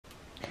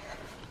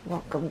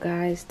Welcome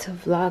guys to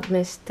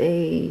Vlogmas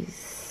day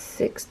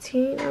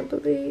 16, I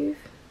believe,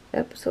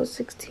 episode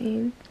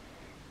 16.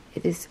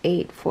 It is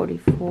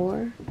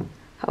 8:44.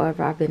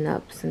 However, I've been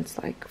up since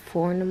like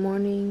 4 in the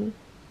morning,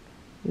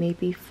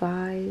 maybe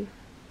 5,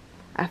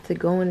 after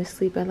going to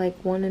sleep at like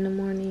 1 in the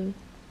morning.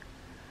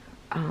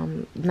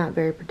 Not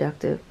very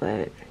productive,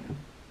 but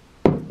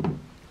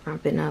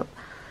I've been up.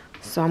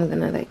 So I'm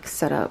gonna like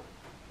set up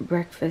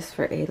breakfast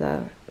for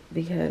Ayla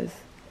because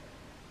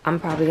I'm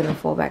probably gonna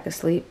fall back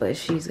asleep, but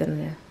she's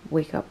gonna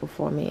wake up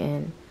before me,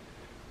 and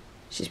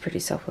she's pretty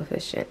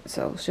self-sufficient,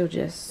 so she'll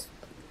just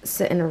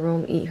sit in her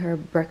room, eat her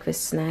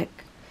breakfast snack.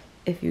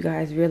 If you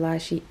guys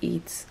realize, she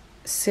eats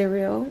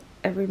cereal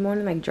every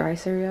morning, like dry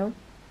cereal,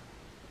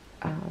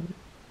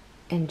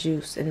 and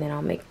juice, and then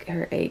I'll make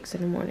her eggs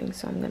in the morning.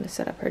 So I'm gonna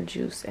set up her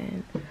juice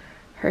and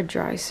her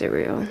dry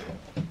cereal.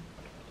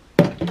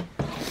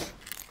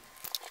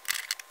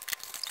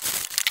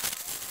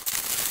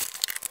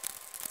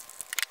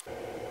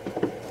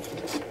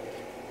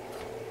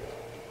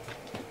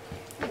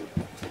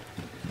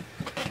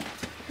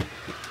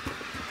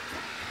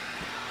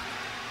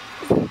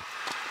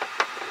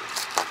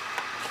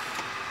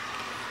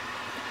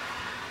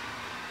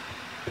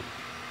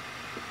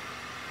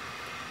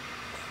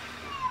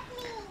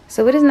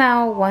 So it is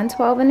now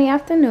 1:12 in the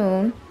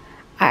afternoon.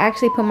 I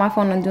actually put my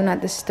phone on Do Not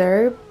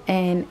Disturb,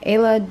 and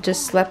Ayla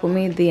just slept with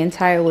me the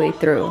entire way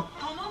through.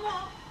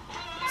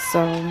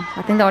 So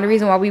I think the only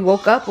reason why we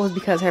woke up was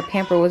because her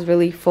pamper was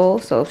really full,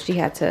 so she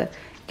had to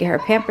get her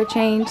pamper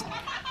changed.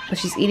 But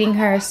she's eating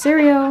her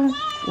cereal.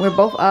 We're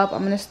both up.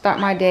 I'm gonna start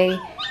my day.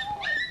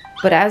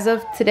 But as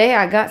of today,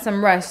 I got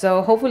some rest,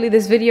 so hopefully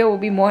this video will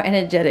be more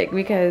energetic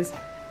because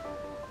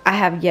I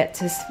have yet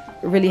to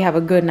really have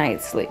a good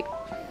night's sleep.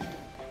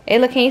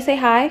 Ayla, can you say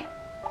hi?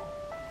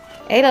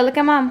 Ayla, look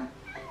at mom.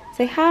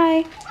 Say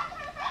hi.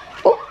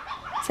 Oh,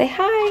 say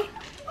hi.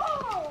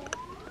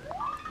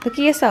 Look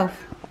at yourself.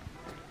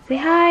 Say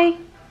hi.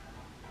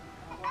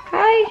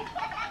 Hi.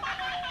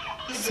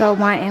 So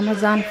my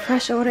Amazon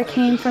fresh order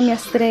came from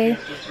yesterday.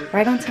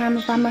 Right on time,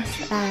 if I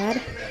must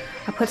add.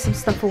 I put some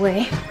stuff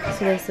away.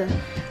 So there's a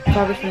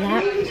garbage from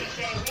that.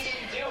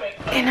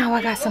 And now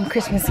I got some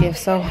Christmas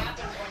gifts. So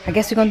I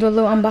guess we're going to do a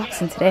little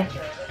unboxing today.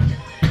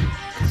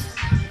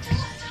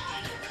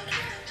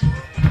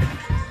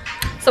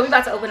 So we're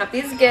about to open up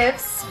these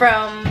gifts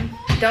from,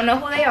 don't know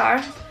who they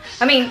are.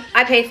 I mean,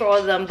 I paid for all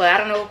of them, but I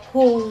don't know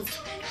whose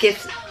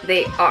gifts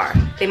they are.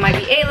 They might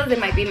be Ayla, they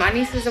might be my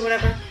nieces or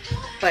whatever.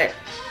 But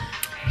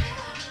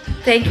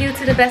thank you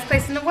to the best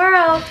place in the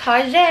world,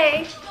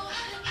 Tarjay.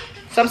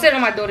 So I'm sitting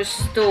on my daughter's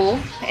stool,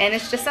 and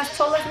it's just as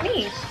tall as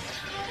me.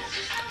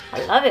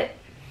 I love it.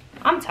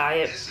 I'm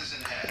tired.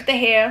 Look at the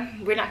hair.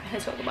 We're not gonna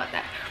talk about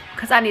that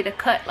because I need to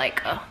cut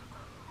like a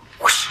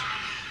whoosh.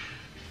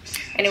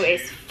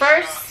 Anyways,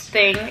 first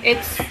thing, it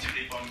says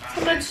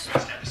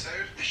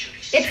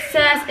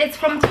it's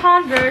from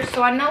Converse,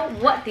 so I know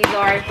what these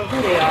are and for who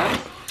they are.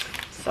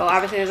 So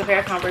obviously there's a pair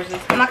of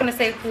Converses. I'm not gonna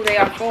say who they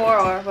are for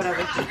or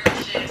whatever,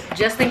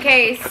 just in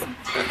case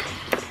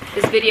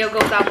this video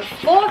goes out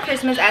before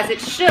Christmas, as it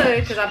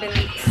should, because I've been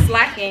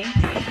slacking.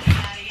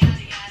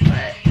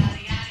 But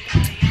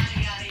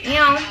you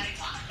know,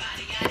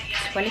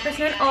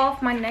 20%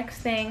 off my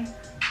next thing.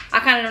 I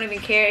kind of don't even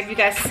care if you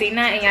guys seen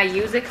that and y'all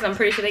use it, because I'm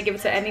pretty sure they give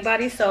it to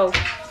anybody. So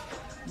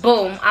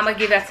boom, I'm gonna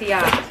give that to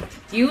y'all.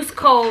 Use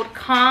code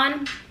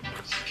CONBOXDEC.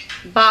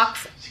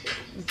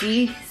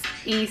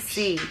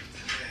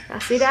 Y'all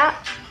see that?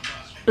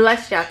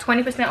 Bless y'all.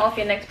 20% off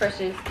your next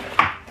purchase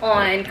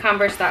on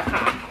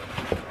Converse.com.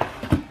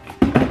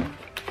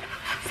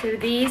 So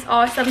these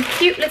are some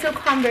cute little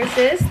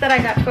Converses that I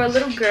got for a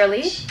little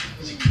girly.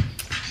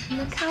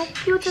 Look how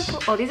beautiful.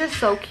 Oh, these are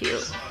so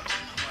cute.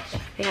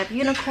 They have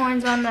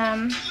unicorns on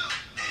them.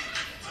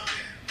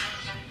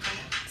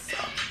 So,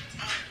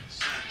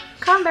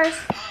 Converse.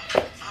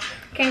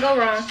 Can't go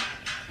wrong.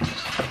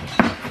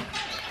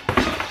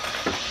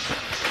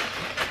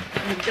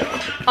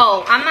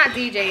 Oh, I'm not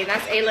DJing.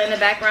 That's Ayla in the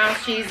background.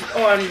 She's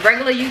on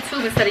regular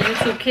YouTube instead of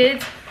YouTube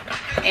Kids.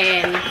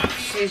 And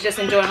she's just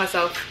enjoying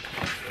herself.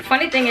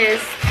 Funny thing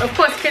is, of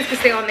course, kids can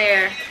stay on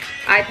their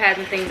iPads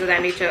and things of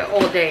that nature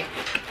all day.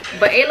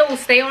 But Ayla will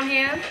stay on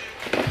here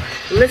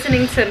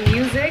listening to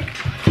music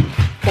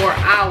for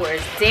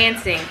hours,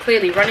 dancing,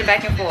 clearly running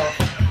back and forth.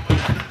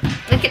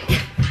 Look at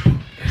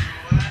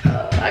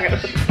I gotta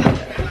put this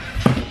together.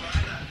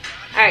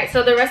 Alright,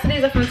 so the rest of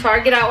these are from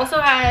Target. I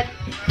also had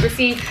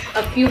received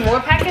a few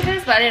more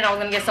packages, but I didn't know I was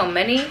gonna get so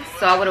many,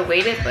 so I would have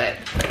waited, but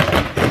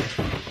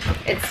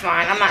it's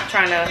fine. I'm not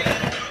trying to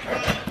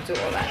do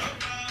all that.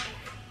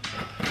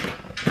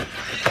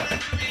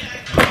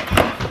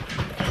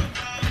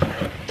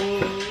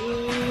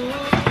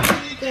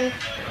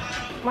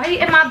 Why you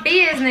in my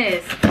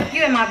business?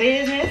 You in my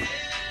business?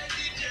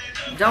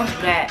 Don't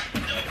do that.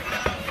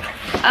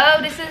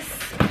 Oh, this is,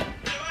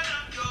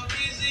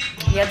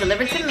 yeah,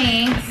 delivered to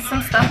me. This is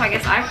some stuff I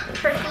guess I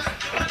purchased.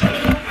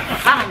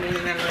 I don't even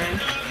remember.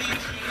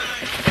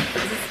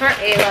 This is for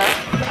Ayla.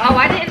 Oh,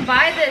 I didn't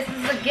buy this. This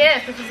is a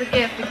gift. This is a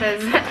gift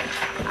because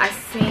I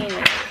seen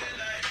it.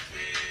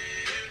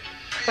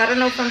 But I don't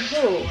know from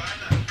who.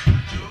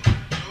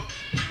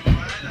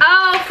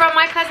 Oh, from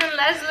my cousin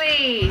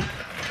Leslie.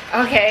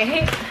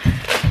 Okay.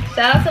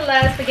 Shout out to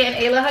Les for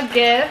getting Ayla her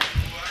gift.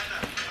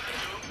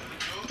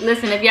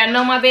 Listen, if y'all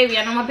know my baby,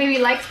 I know my baby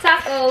likes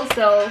tacos,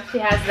 so she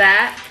has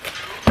that.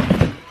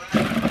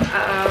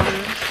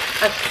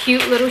 A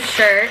cute little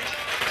shirt,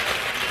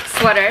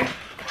 sweater.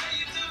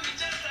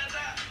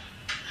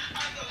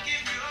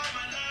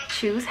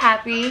 Choose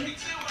happy.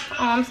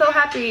 Oh, I'm so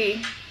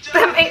happy.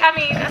 I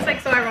mean, that's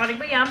like so ironic,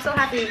 but yeah, I'm so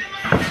happy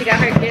she got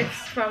her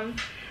gifts from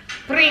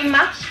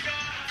Prima.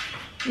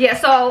 Yeah,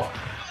 so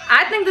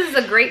I think this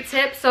is a great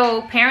tip.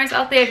 So parents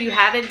out there, if you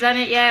haven't done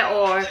it yet,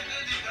 or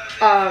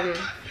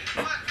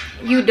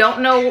you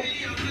don't know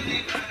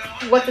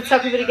what to tell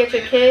people to get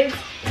your kids,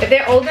 if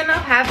they're old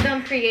enough, have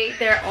them create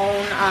their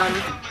own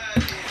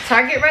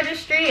Target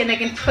registry, and they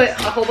can put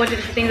a whole bunch of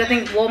different things. I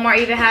think Walmart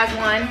even has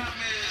one.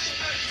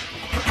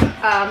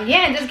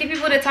 Yeah, and just give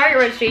people the Target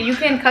registry. You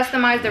can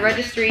customize the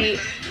registry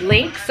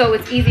link, so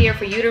it's easier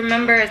for you to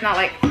remember. It's not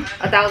like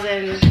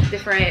 1,000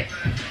 different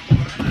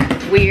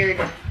weird,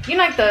 you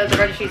know, like the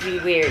registries be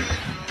weird,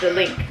 the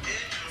link.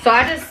 So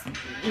I just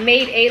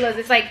made Ayla's.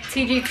 It's like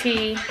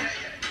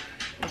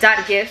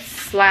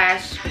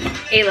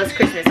tgt.gifts/Ayla's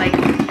Christmas. Like,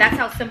 that's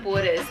how simple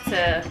it is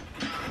to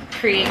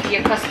create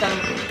your custom.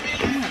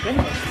 Oh my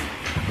goodness.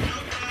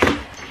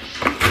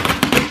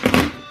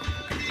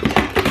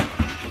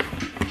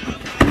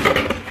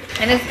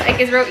 And it's like,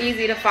 it's real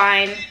easy to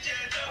find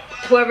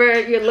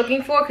whoever you're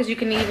looking for, because you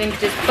can even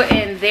just put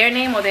in their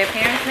name or their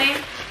parents' name.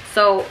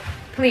 So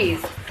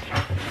please,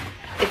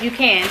 if you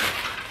can,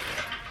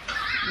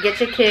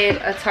 get your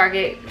kid a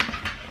Target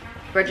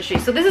registry.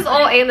 So this is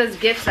all Ayla's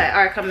gifts that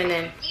are coming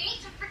in.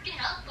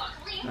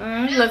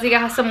 Leslie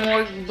got some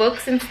more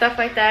books and stuff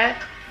like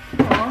that.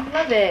 Oh,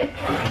 love it.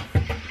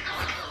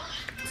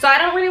 So I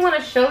don't really want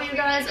to show you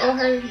guys all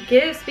her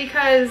gifts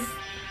because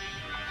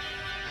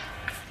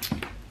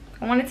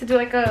I wanted to do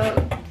like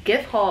a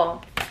gift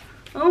haul.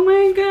 Oh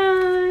my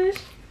gosh.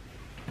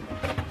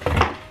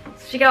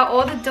 She got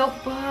all the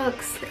dope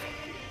books.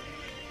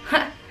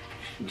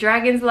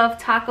 Dragons Love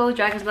Tacos,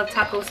 Dragons Love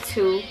Tacos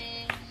 2,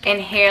 and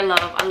Hair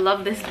Love. I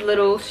love this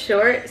little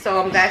short, so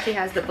I'm glad she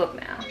has the book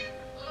now.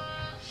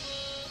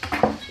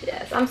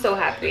 Yes, I'm so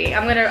happy.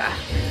 I'm gonna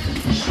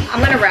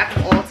wrap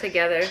them all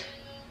together.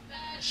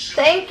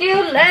 Thank you,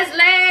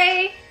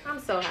 Leslie. I'm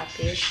so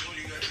happy.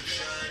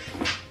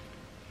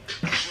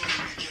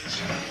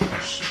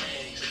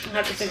 I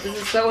have to think this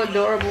is so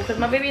adorable because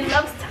my baby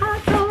loves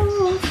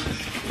tacos.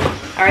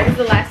 All right, this is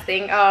the last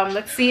thing.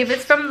 Let's see if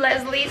it's from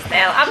Leslie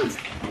still. I'm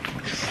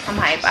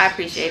hype. I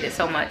appreciate it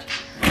so much.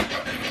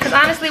 Because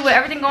honestly, with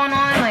everything going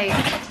on, like,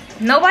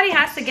 nobody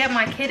has to get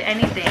my kid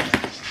anything.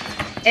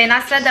 And I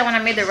said that when I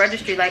made the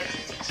registry, like,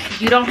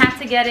 you don't have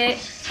to get it.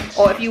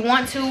 Or if you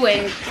want to,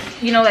 and,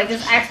 you know, like,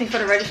 just ask me for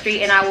the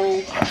registry and I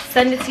will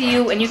send it to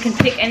you. And you can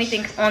pick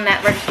anything on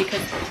that registry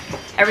because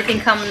everything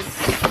comes,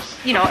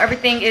 you know,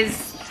 everything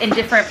is in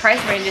different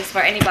price ranges for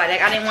anybody.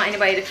 Like, I didn't want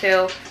anybody to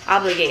feel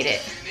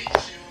obligated.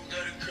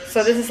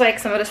 So this is, like,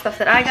 some of the stuff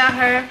that I got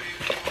her.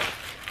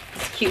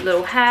 Cute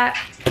little hat,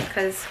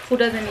 because who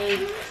doesn't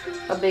need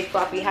a big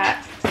floppy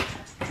hat?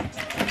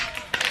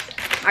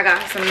 I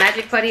got her some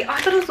Magic Putty. Oh, I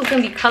thought this was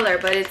gonna be color,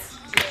 but it's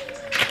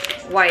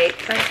white.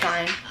 That's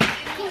fine.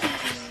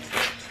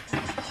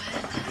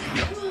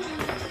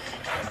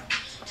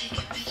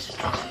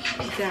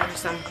 Got her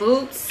some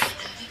boots.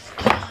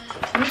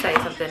 Let me tell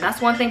you something.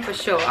 That's one thing for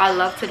sure. I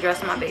love to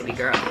dress my baby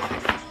girl,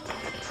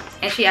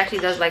 and she actually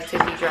does like to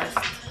be dressed.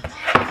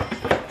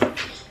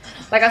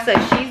 Like I said,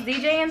 she's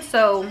DJing,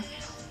 so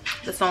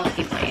the songs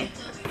keep playing.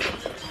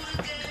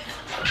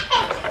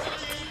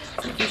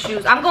 Some cute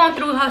shoes. I'm going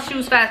through her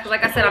shoes fast because,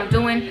 like I said, I'm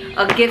doing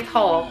a gift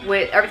haul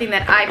with everything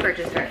that I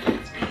purchased her.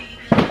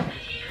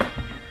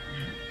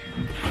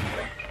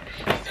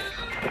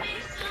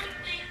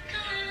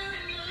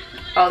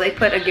 Oh, they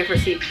put a gift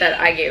receipt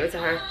that I gave it to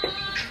her.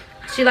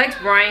 She likes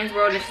Brian's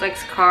World and she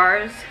likes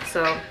cars,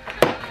 so.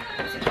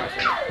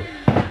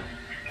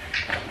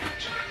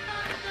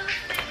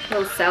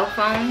 Little cell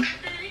phone.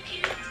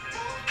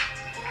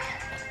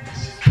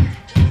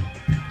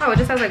 Oh, it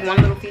just has like one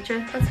little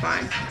feature. That's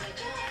fine.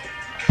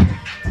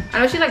 I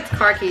know she likes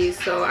car keys,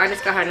 so I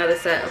just got her another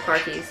set of car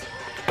keys.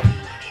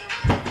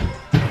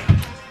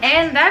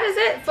 And that is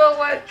it for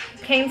what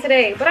came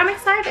today. But I'm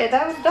excited.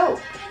 That was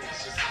dope.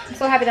 I'm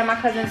so happy that my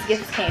cousin's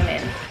gifts came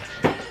in.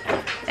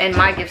 And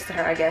my gifts to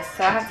her, I guess.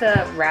 So I have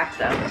to wrap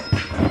them.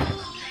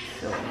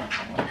 So,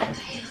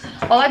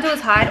 all I do is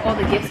hide all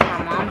the gifts in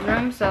my mom's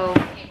room. So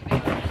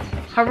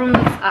her room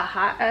looks a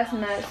hot ass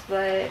mess.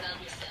 But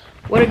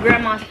what are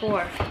grandma's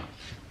for?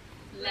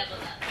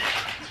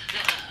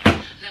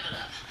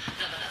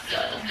 So,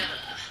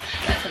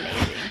 that's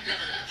amazing.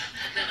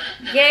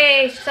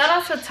 Yay! Shout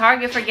out to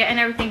Target for getting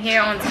everything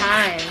here on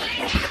time.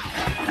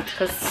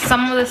 Because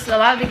a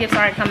lot of the gifts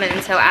aren't coming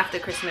until after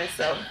Christmas,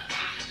 so.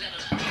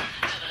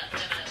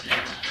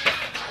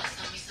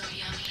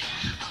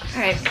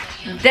 Alright,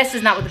 this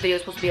is not what the video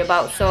is supposed to be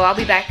about. So I'll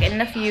be back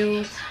in a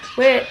few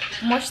with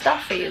more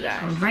stuff for you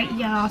guys. Alright,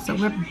 y'all, so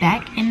we're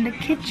back in the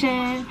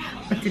kitchen,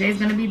 but today's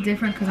gonna be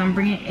different because I'm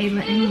bringing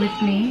Ayla in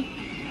with me.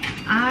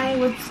 I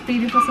was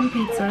speeding for some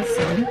pizza,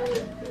 so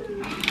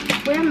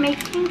we're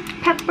making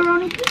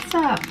pepperoni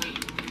pizza.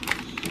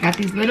 Got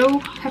these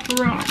little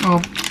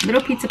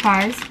little pizza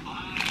pies,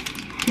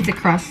 pizza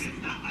crust,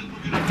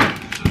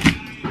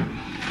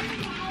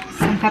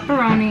 some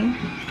pepperoni,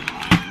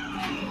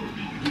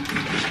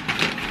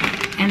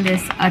 and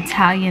this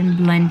Italian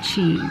blend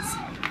cheese.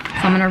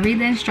 So I'm gonna read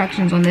the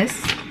instructions on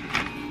this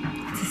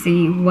to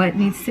see what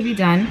needs to be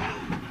done.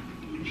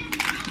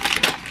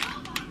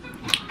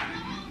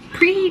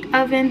 Preheat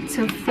oven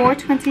to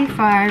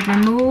 425.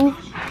 Remove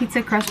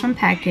pizza crust from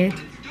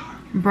package.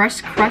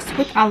 Brush crust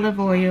with olive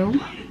oil.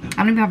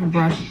 I don't even have a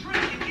brush.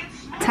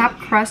 Top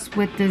crust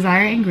with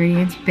desired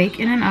ingredients.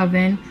 Bake in an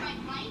oven.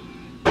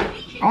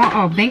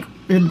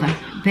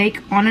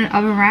 Bake on an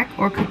oven rack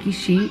or cookie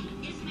sheet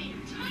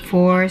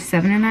for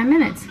 7 to 9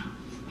 minutes.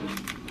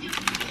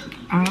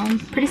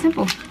 Pretty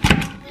simple.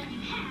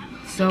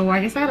 So I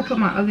guess I gotta put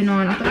my oven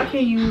on. I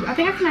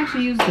think I can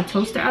actually use the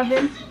toaster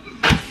oven.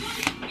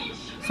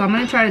 So I'm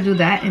gonna try to do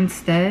that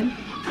instead,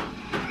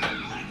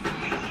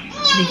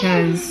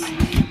 because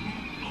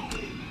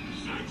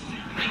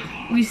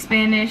we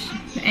Spanish,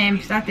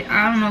 and I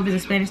don't know if it's a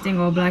Spanish thing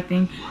or a black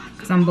thing,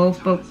 because I'm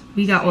both, but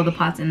we got all the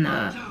pots in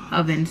the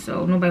oven,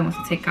 so nobody wants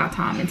to take our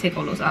time and take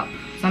all those out.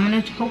 So I'm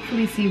gonna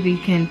hopefully see if we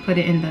can put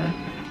it in the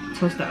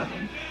toaster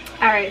oven.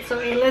 Alright, so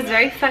Ayla's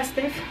very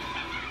festive,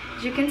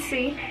 as you can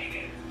see.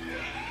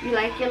 You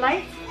like your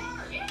light?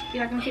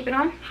 You're not gonna keep it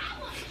on?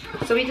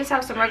 So we just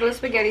have some regular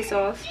spaghetti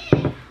sauce.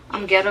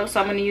 I'm ghetto, so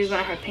I'm gonna use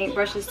one of her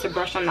paintbrushes to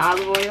brush on the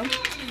olive oil.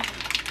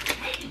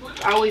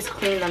 I always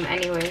clean them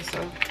anyway,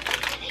 so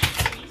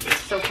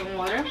soak in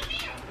water.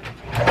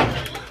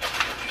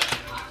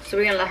 So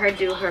we're gonna let her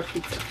do her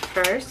pizza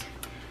first.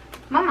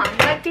 Mama, you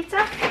like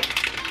pizza?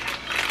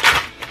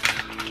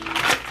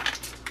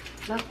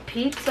 Love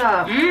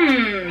pizza.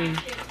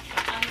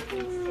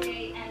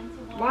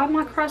 Why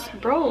my crust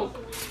broke?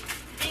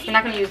 We're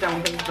not gonna use that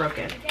one because it's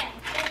broken.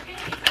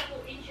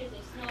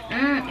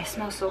 It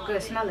smells so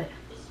good. Smell it.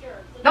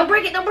 Don't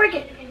break it. Don't break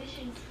it.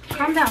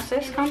 Calm down,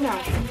 sis. Calm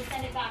down.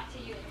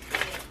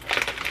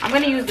 I'm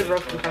gonna use the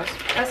broken crust.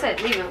 That's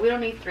it. Leave it. We don't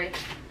need 3.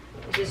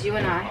 It's just you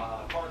and I.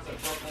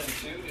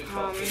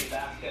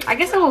 I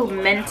guess it will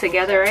mend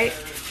together, right?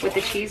 With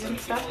the cheese and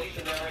stuff.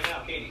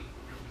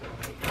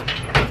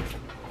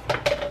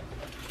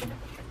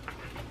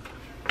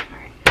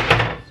 Alright.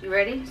 You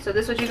ready? So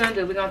this is what you're gonna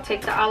do. We're gonna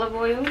take the olive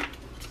oil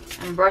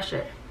and brush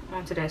it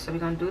onto there. So we're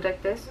gonna do it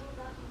like this.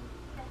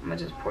 I'm gonna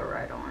just pour it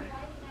right on.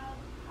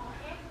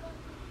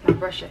 Now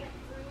brush it.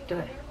 Do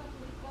it.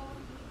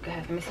 Go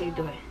ahead. Let me see you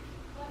do it.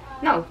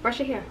 No, brush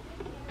it here.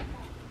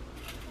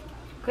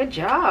 Good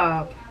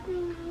job.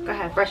 Go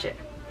ahead, brush it.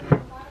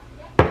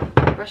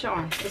 Brush it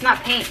on. It's not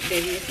paint,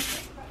 baby.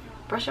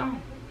 Brush it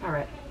on. All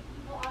right.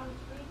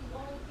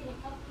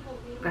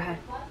 Go ahead.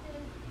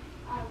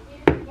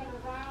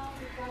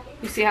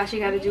 You see how she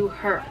got to do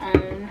her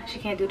own? She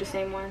can't do the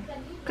same one.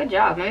 Good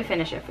job. Let me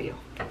finish it for you.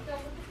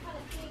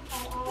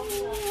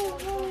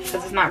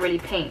 Because it's not really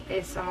paint.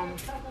 It's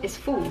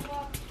food.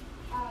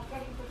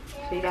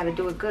 So you got to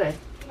do it good.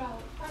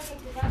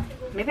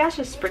 Maybe I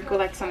should sprinkle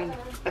like some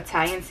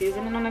Italian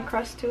seasoning on the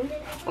crust too,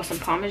 or some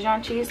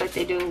Parmesan cheese like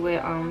they do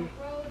with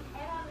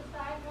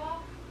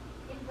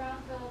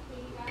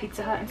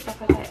Pizza Hut and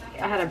stuff like that.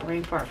 I had a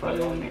brain fart for a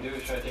moment.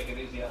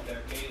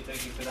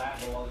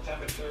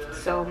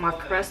 So my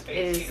crust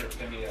is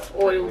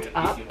oiled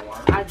up.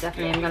 I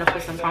definitely am gonna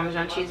put some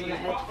Parmesan cheese in the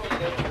edge.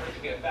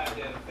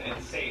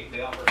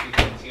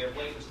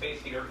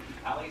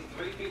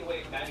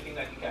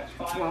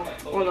 Well,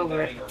 all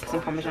over it. Put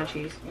some Parmesan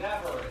cheese.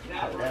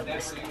 I love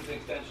this stuff.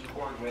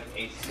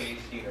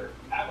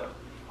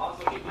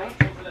 Right.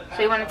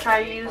 So you want to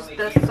try to use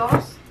the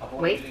sauce?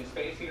 Wait,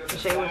 I'll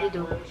show you what to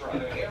do.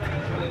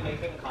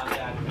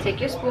 Take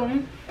your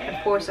spoon and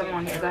pour some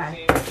on here. Go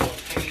ahead.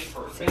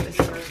 Save this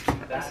first.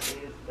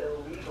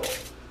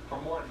 For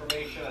more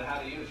information on how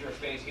to use your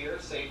space heater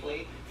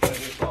safely, go to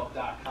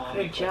yourself.com.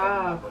 Good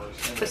job.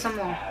 Put some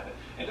more.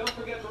 And don't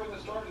forget during the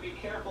storm to be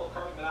careful of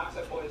carbon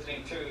monoxide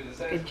poisoning too.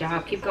 Good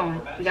job. Keep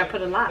going. You gotta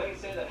put a lot. They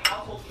say that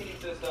household heating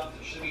systems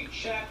should be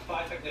checked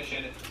by a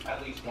technician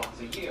at least once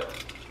a year.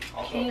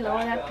 Can you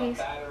lower that, please?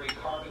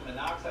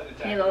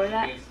 Can you lower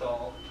that?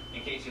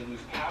 In case you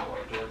lose power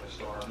during the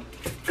storm.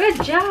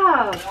 Good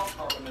job.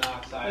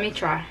 Let me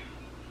try.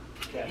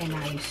 And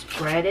now you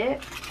spread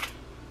it.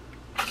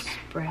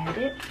 Spread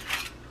it.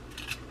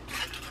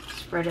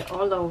 Spread it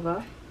all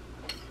over.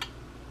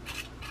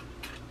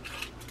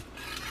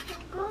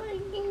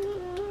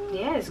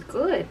 Yeah, it's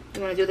good.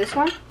 You want to do this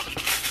one?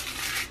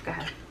 Go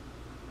ahead.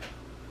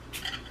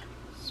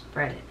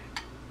 Spread it.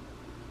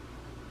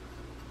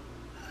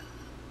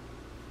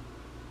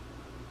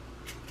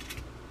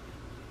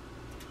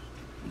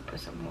 Put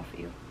some more for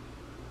you.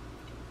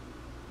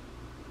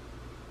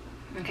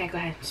 Okay, go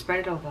ahead. Spread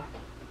it over.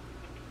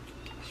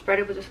 Spread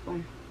it with a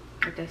spoon,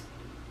 like this.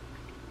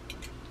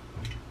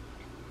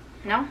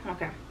 No?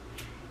 Okay.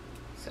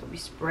 So we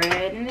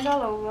spreading it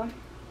all over.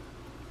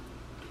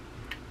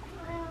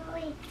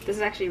 This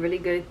is actually really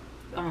good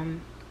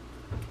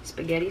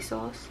spaghetti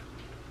sauce.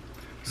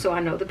 So I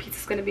know the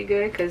pizza's gonna be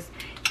good, because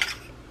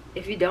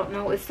if you don't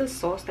know, it's the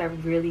sauce that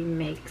really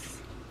makes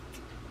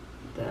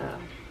the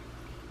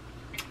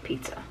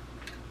pizza.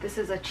 This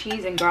is a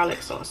cheese and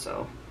garlic sauce,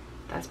 so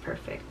that's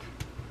perfect.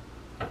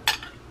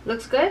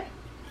 Looks good.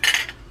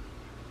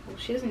 Well,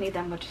 she doesn't need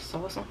that much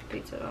sauce on her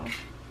pizza though.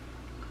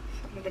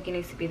 So I don't think it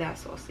needs to be that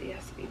saucy. It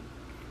has to be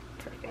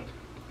perfect.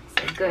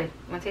 So good.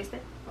 Want to taste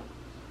it?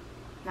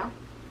 No?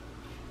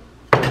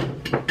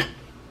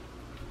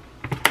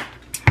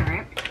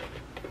 Alright.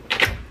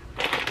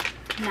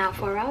 Now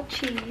for our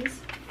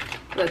cheese.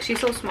 Look, she's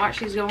so smart.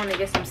 She's going to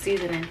get some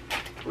seasoning.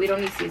 We don't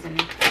need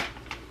seasoning.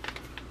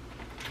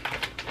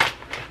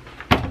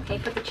 Can you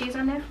put the cheese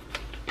on there?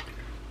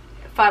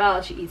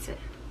 $5 she eats it.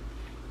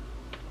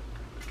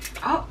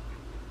 Oh.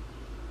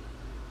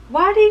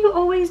 Why do you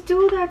always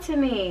do that to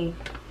me?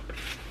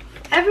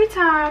 Every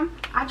time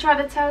I try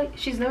to tell you,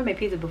 she's never made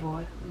pizza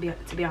before,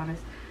 to be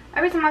honest.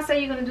 Every time I say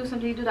you're gonna do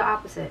something, you do the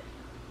opposite.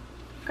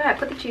 Go ahead,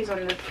 put the cheese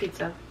on the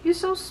pizza. You're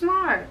so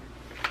smart.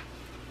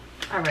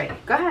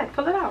 Alright, go ahead,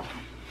 pull it out.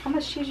 How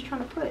much cheese you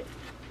trying to put?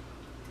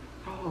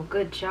 Oh,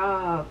 good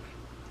job.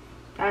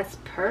 That's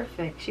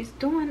perfect. She's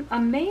doing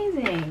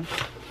amazing.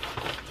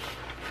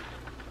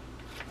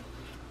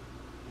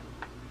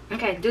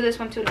 Okay, do this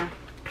one too now.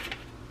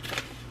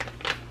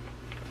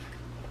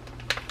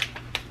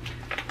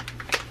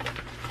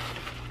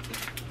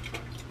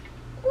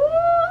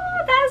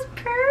 Ooh, that's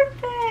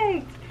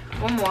perfect.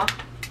 One more.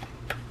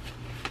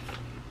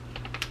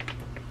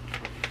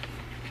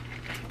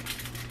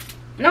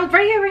 No,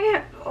 right here, right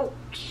here. Oh.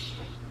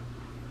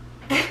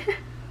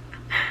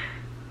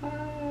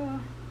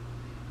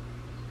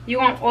 You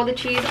want all the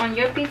cheese on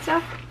your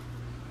pizza?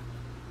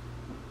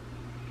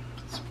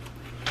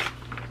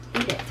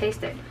 Eat it,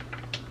 taste it.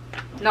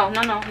 No,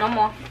 no, no, no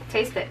more.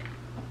 Taste it.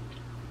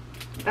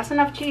 That's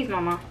enough cheese,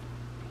 Mama.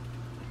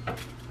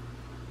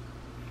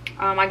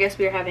 I guess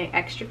we're having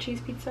extra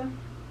cheese pizza.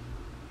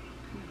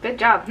 Good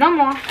job. No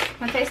more.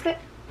 Want to taste it?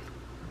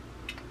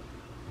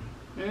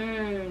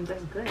 Mmm,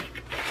 that's good.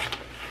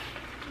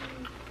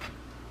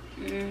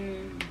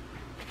 Mmm.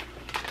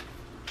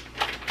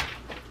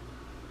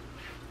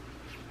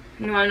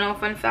 You want to know a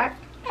fun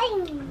fact?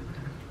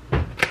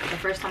 The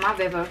first time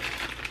I've ever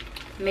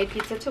made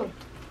pizza too.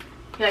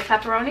 You like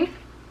pepperoni?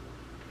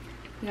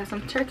 You got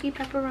some turkey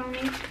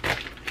pepperoni.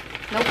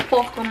 No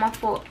pork on my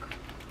fork.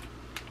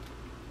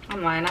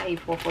 I'm lying, I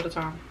eat pork all the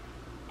time.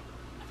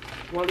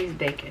 Wally's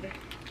bacon.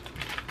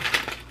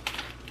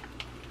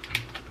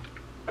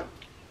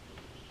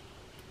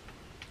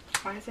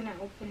 Why isn't it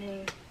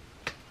opening?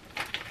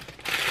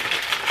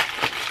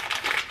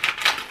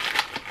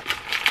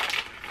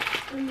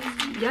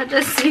 Y'all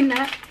just seen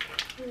that?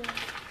 Yeah.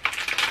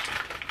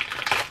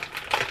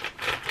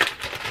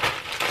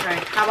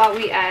 Alright, how about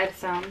we add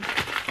some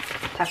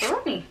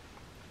pepperoni?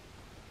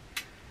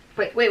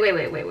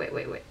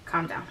 Wait.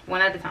 Calm down.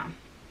 One at a time.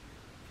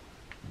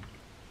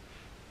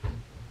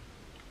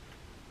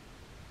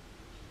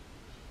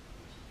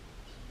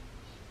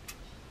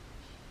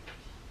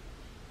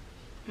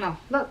 No,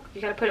 look,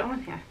 you gotta put it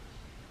on here.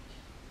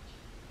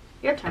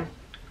 Your turn.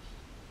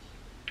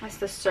 That's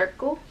the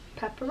circle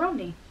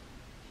pepperoni.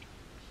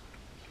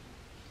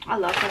 I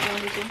love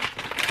pepperoni too.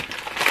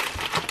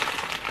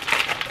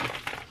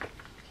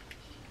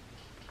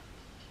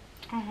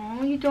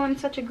 Oh, you're doing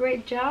such a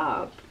great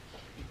job.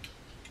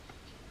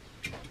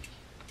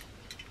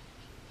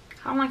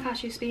 I don't like how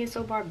she's being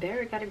so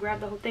barbaric. Gotta grab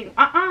the whole thing.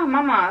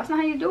 Mama, that's not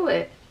how you do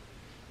it.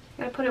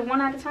 You gotta put it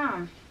one at a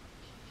time.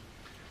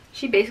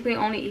 She basically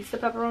only eats the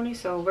pepperoni,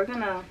 so we're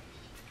gonna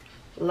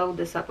load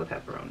this up with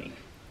pepperoni.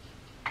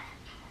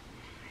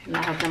 And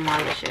I have to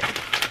demolish it.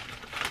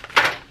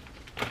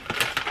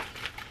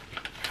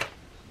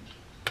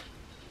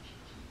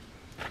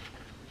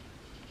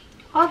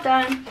 All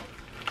done.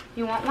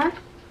 You want one?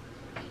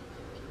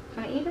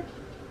 Wanna eat it?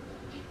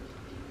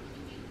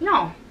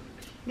 No.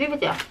 Leave it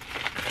there.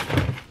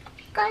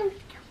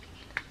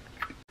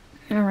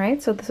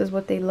 Alright, so this is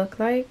what they look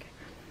like.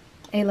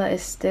 Ayla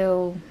is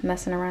still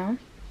messing around.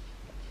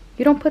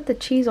 You don't put the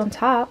cheese on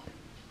top.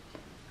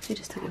 She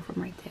just took it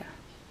from right there.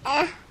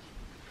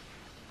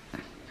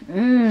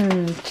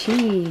 Mmm,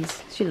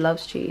 cheese. She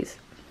loves cheese.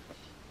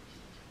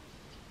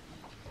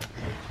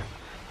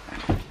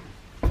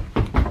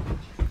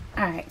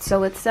 Alright,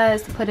 so it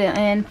says to put it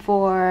in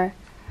for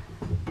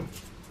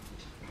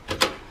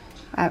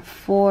at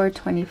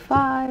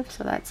 425,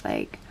 so that's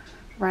like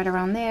right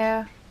around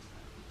there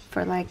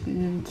for like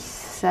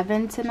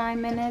 7 to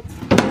 9 minutes.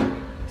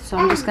 So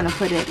I'm just gonna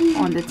put it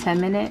on the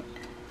 10-minute,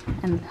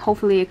 and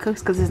hopefully it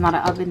cooks because it's not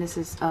an oven. This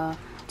is a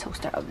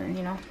toaster oven,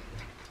 you know.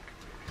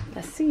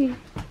 Let's see.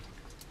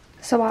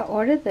 So I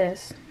ordered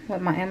this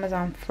with my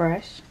Amazon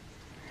Fresh.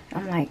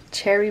 I'm like,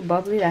 cherry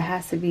bubbly, that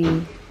has to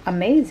be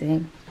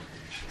amazing.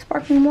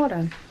 Sparkling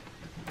water.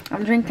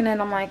 I'm drinking it,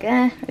 I'm like,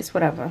 it's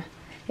whatever.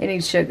 It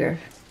needs sugar.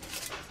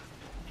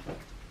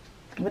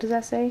 What does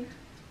that say?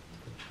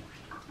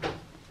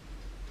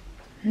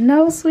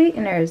 No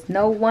sweeteners.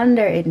 No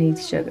wonder it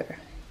needs sugar.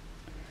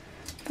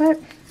 But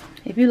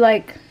if you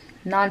like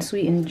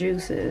non-sweetened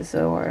juices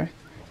or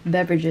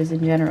beverages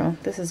in general,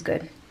 this is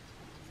good.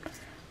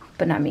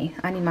 But not me.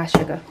 I need my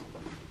sugar.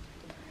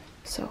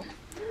 So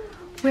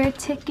we're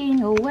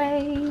ticking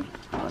away.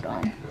 Hold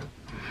on.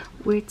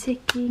 We're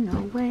ticking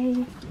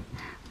away.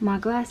 My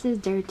glass is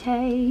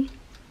dirty.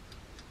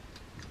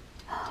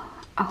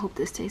 I hope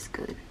this tastes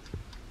good.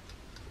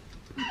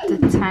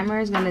 The timer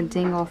is gonna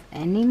ding off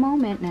any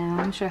moment now.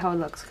 I'm sure how it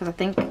looks because I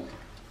think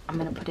I'm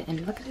gonna put it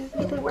in. Look at it.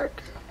 Did it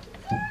work?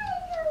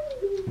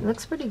 It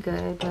looks pretty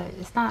good, but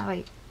it's not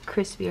like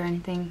crispy or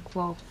anything.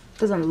 Well, it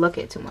doesn't look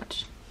it too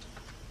much.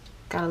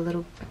 Got a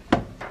little,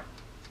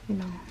 you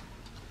know,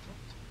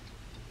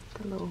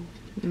 the little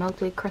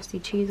melted crusty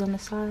cheese on the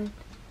side.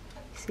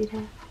 You see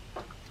that?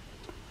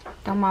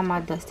 Don't mind my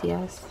dusty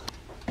ass.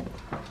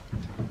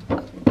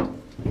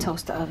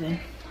 Toast the oven.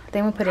 I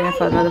think we'll put it in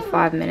for another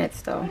 5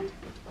 minutes though,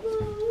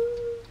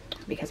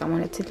 because I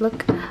want it to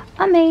look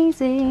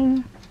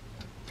amazing.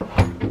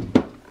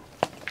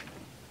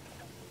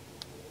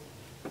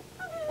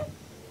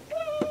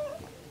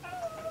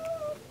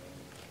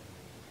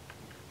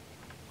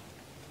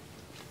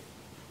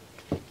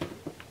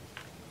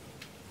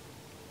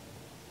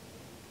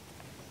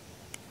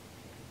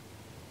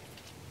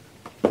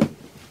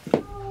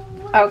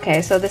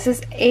 Okay, so this is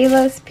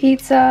Ayla's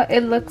pizza.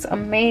 It looks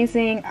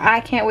amazing.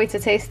 I can't wait to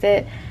taste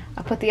it.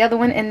 I put the other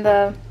one in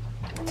the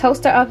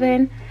toaster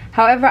oven.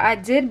 However, I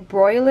did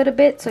broil it a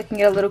bit so it can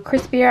get a little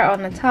crispier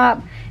on the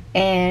top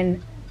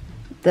and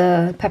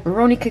the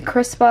pepperoni could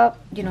crisp up,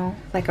 you know,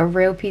 like a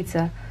real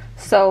pizza.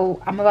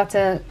 So I'm about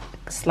to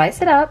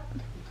slice it up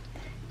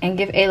and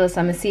give Ayla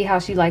some and see how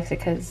she likes it,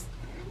 because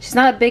she's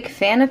not a big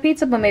fan of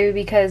pizza, but maybe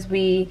because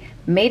we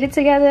made it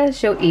together,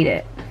 she'll eat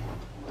it.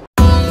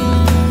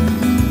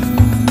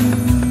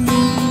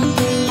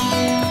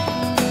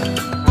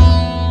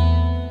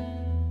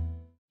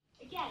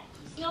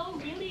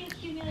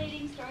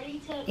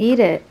 Eat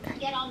it.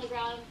 Get on the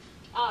ground.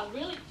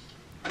 Really.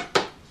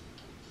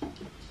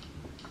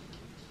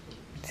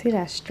 See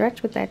that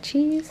stretch with that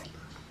cheese?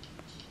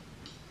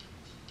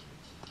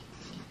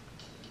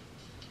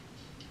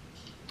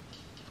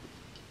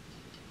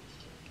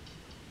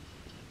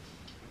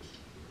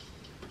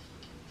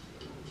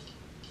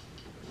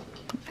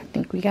 I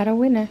think we got a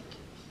winner.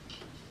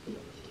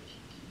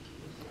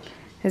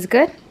 It's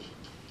good?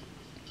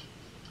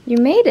 You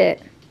made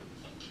it.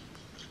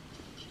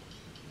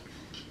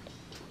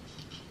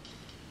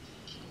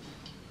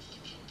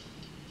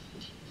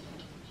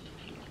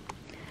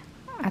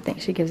 I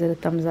think she gives it a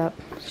thumbs up.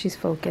 She's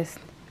focused.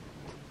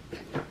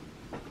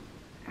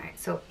 Alright,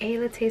 so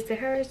Ayla tasted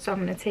hers, so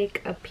I'm going to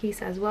take a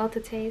piece as well to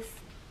taste.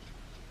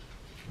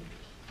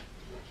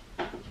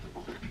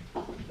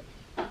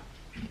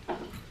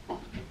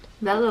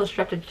 That little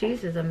strip of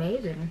cheese is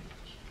amazing.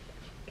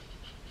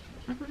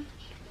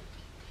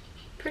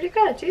 Pretty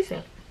good,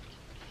 decent.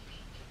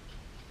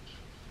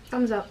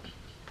 Thumbs up.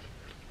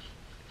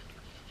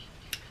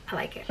 I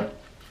like it.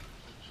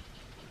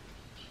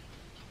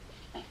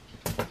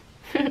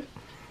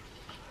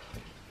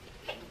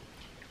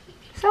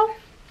 So,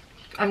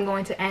 I'm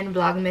going to end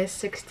Vlogmas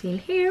 16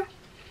 here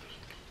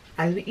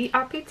as we eat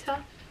our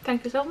pizza.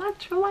 Thank you so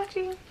much for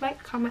watching.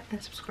 Like, comment,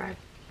 and subscribe.